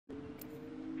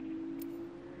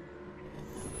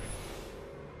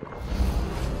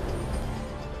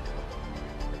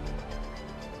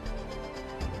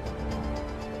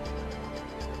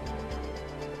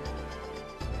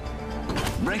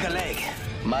break a leg.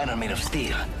 Mine are made of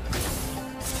steel.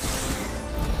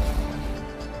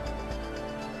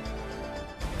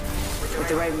 With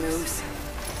the right moves,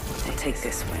 I'll take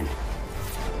this win.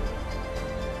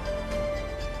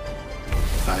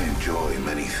 I enjoy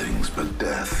many things, but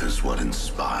death is what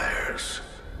inspires.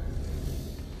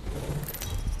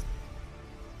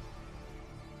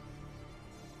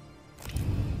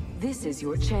 This is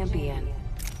your champion.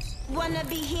 Wanna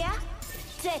be here?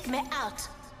 Take me out.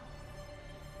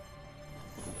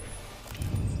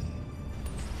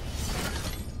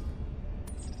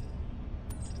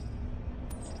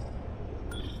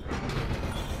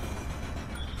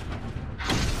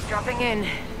 Dropping in.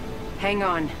 Hang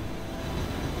on.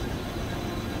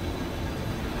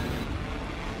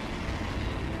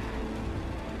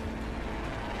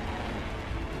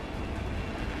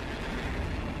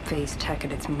 Phase tech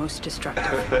at its most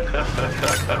destructive. They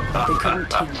couldn't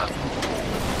tempt them.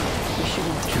 We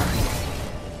shouldn't have tried.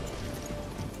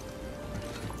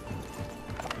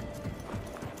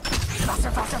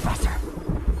 Faster, faster, faster!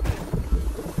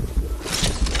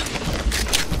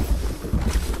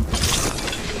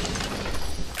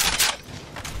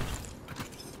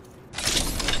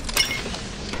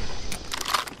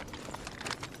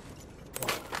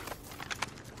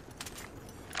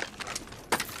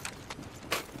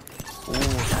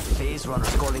 Phase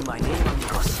runner's calling my name,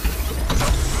 amigos.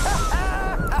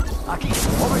 Aquí,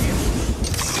 over here.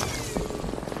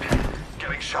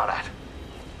 Getting shot at.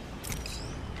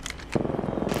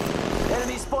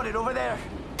 Enemy spotted over there.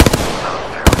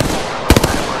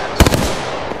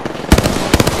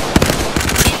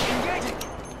 Engaging.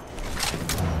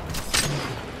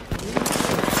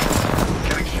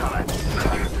 Getting shot at.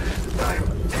 I'm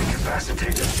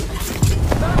incapacitated.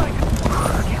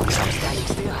 Can't believe I'm standing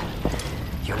still.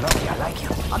 You're lucky I like you.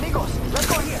 Amigos, let's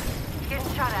go here.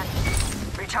 Getting shot at.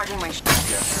 Recharging my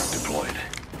Gas trap deployed.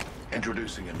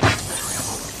 Introducing a new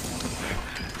variable.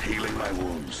 Healing my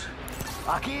wounds.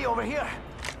 Aquí, over here.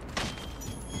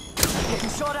 Getting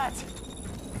shot at.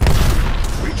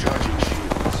 Recharging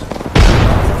shields.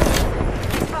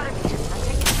 Spotted me. I'm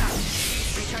taking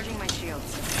shots. Recharging my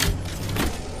shields.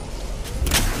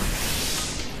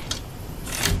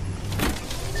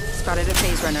 Spotted a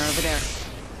phase runner over there.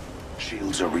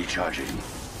 Shields are recharging.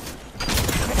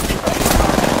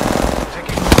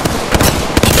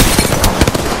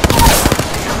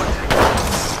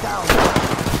 Down.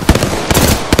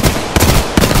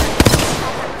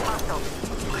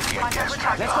 Leaving a gas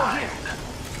trap Let's go behind. here.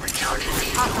 Recharging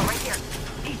Hostile shields. right here.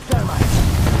 Eat thermite.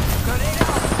 Grenade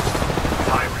out.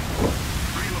 Firing.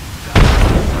 Reload.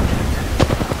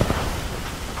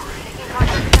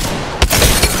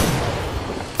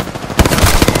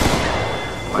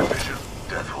 My mission.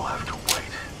 Death will have to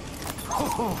wait.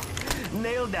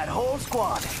 Nailed that whole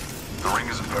squad. The ring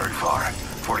isn't very far.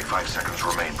 45 seconds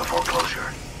remain before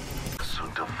closure.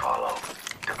 Soon to follow.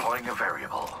 Deploying a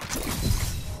variable.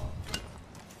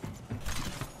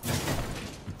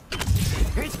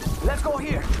 Hit. Let's go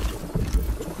here.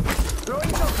 Throwing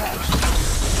jump pads.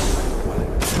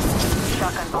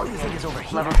 Shotgun What bolt do you think is over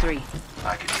here? Level 3.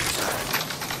 I can use that.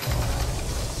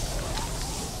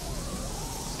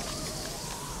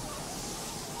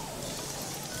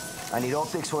 I need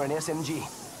optics for an SMG.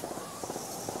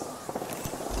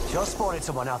 Just spotted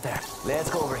someone out there. Let's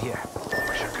go over here.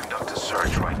 We should conduct a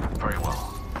search, right? Very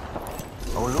well.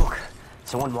 Oh, look.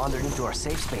 Someone wandered into our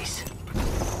safe space.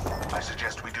 I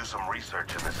suggest we do some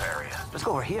research in this area. Let's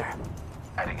go over here.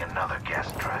 Adding another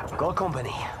gas trap. Gold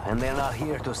Company, and they're not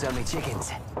here to sell me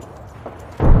chickens.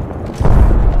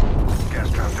 Gas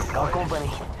trap Gold deployed.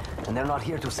 Company, and they're not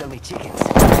here to sell me chickens.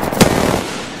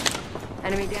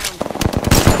 Enemy down.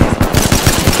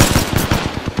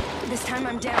 This time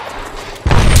I'm down.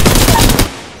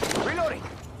 Reloading.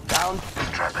 Down.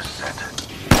 Trap is set.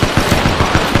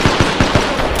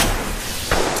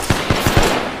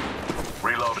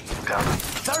 Reload. Down.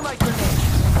 Thermite grenade.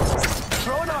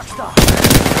 Throw an arc star.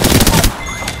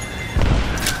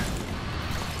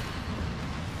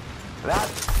 That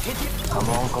hit you. Come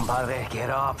on, compadre. Get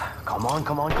up. Come on,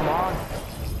 come on, come on.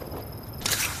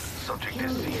 Subject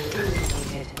is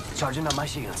seized. Charging on my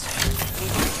shields.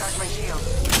 Need to recharge my shield.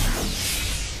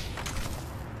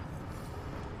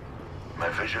 My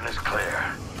vision is clear.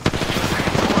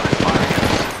 One is firing.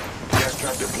 Gas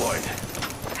trap deployed.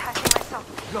 Patching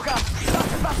myself. Look out!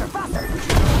 Faster, faster, faster!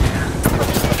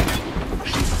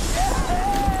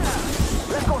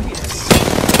 Let's go here.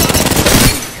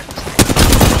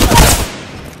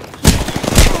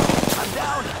 I'm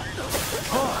down.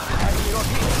 Oh, I need your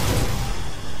heal.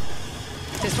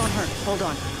 This won't hurt. Hold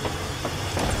on.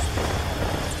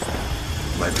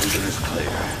 My vision is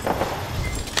clear.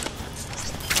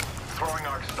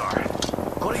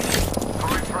 Darkstar. Pulling.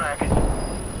 Throwing frag.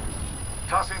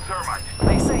 Tossing thermite.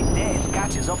 They say death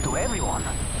catches up to everyone.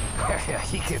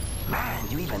 He could... Man,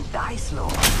 you even die slow.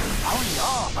 Hurry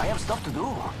up, I have stuff to do.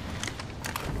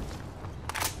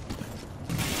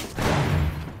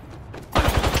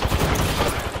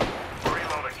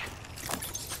 Reloading.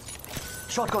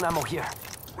 Shotgun ammo here.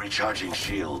 Recharging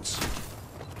shields.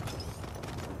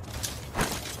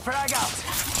 Frag out.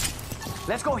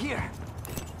 Let's go here.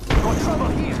 Got trouble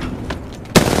here.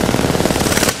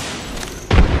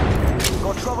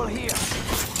 Got trouble here.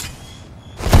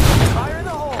 Fire in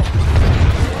the hole.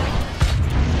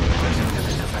 Listen to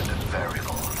the dependent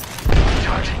variable.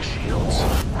 Recharging shields.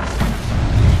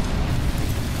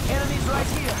 Enemies right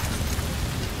here.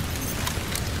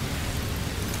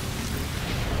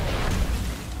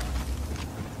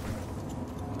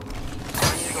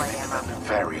 Dependent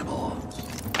variable.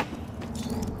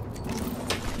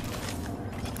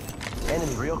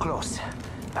 Enemy real close.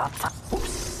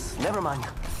 Oops. Never mind.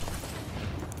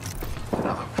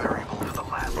 Another variable for the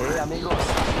lab. Hey, amigos.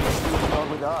 Let's do it all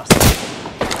with us.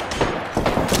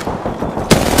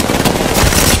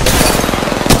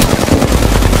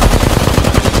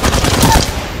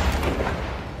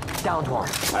 Downed one.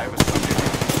 I have a subject.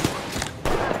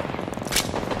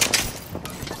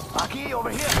 Aki, over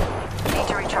here. Need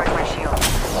to recharge my shield.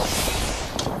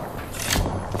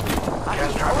 Gas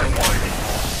Aki, trap over here. deployed.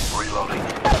 Reloading.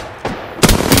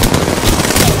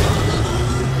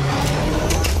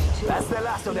 That's the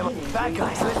last of them. Bad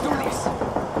guys, let's do this.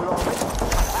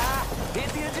 Hit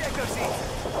the ejector seat.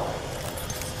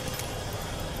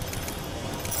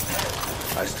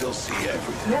 I still see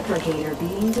everything. Replicator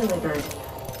being delivered.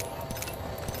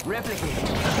 Replicate.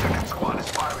 Second squad is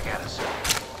firing at us.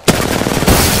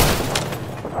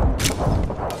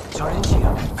 Sergeant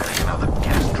Shield. Adding another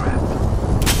gas trap.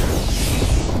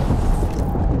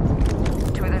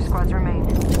 Two other squads remain.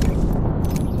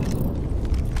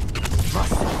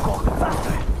 Must go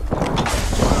faster.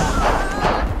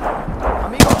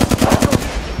 Amigos, let's go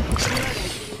here.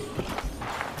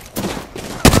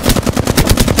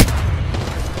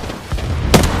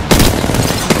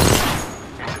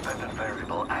 Independent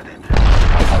variable added.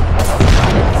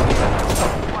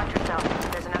 Watch yourself.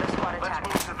 There's another squad Let's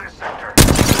attacking. move to this sector.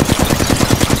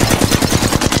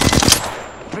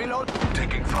 Reload.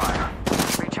 Taking fire.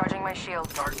 Recharging my shield.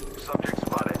 Target subject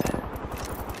spotted.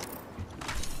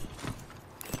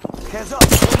 Heads up.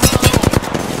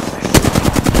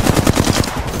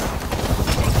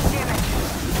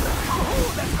 Ooh,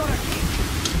 that's gonna keep.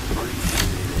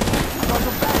 Got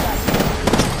some bad guys here.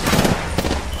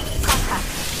 Contact.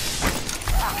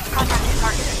 Contact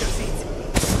target. Ejector seat.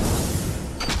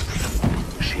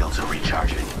 Shields are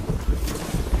recharging.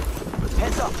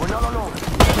 Heads up, we're not alone.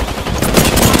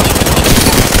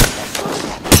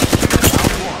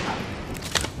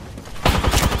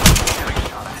 Getting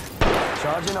shot at.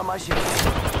 Charging on my shield.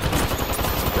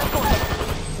 Let's go ahead.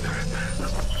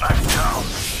 I'm down.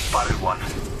 Spotted one.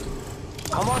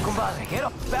 Come on, compadre, get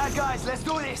up. Bad guys, let's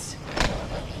do this.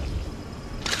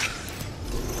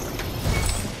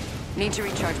 Need to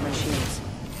recharge my shields.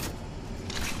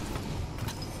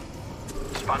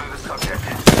 Spotted a subject.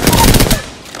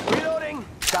 Reloading.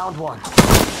 Downed one.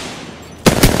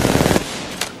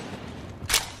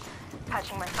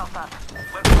 Patching myself up.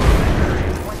 Let's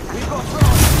move. We got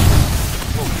thrown.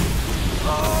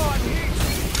 Oh, I'm hit.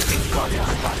 Got ya,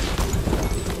 spotted.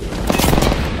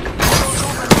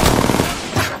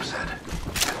 Trap set.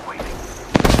 Been waiting.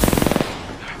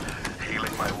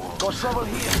 Healing my wound. Got trouble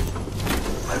here.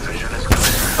 My vision is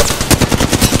clear.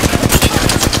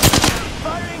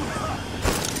 Firing.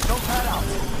 Don't pad out.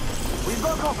 We've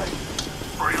got company.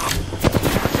 Reload.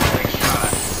 Getting shot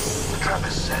at. The trap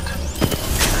is set.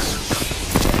 Innocent.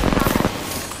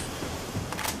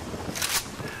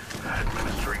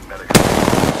 Administering medical.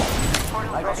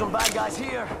 Portal I got ready. some bad guys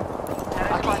here.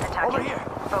 Another squad Aki, attacking. over here.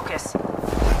 Focus.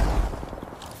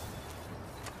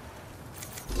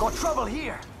 Got trouble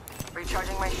here.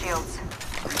 Recharging my shields.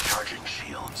 Recharging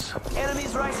shields.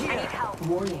 Enemies right I need here. help.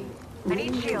 Warning. I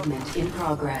need Ring shield. movement in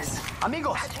progress.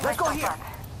 Amigos, Patching let's go myself here.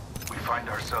 up. We find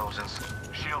ourselves in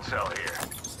shield cell here.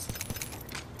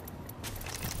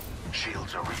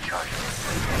 Shields are recharging.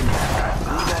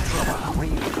 We got trouble.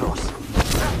 Really close.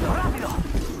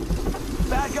 Rapido.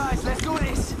 Bad guys, let's do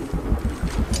this.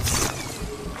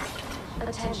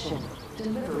 Attention.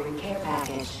 Delivering care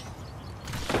package.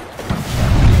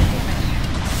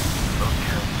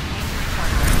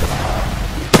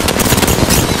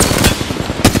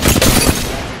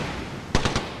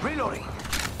 Reloading.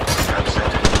 Trap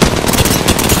set.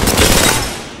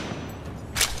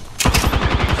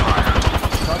 Taking fire.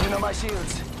 Charging on my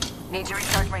shields. Need to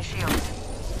recharge my shields.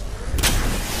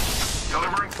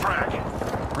 Delivering frag.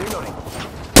 Reloading.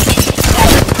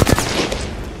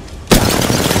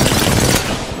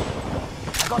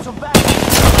 I got some back.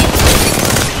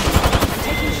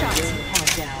 Taking shots.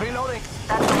 Reloading.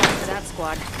 That's all for that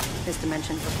squad. This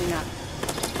dimension's looking up.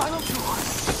 Final two.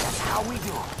 That's how we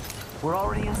do. We're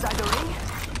already inside the ring?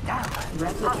 Damn.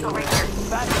 Hostile right here.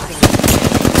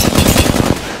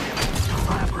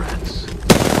 Lab rats.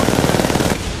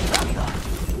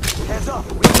 Heads up.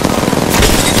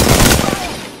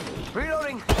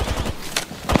 Reloading.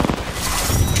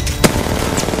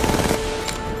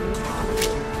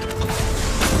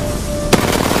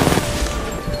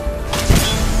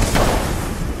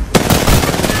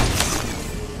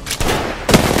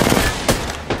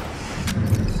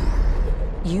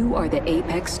 You are the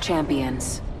Apex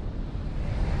Champions.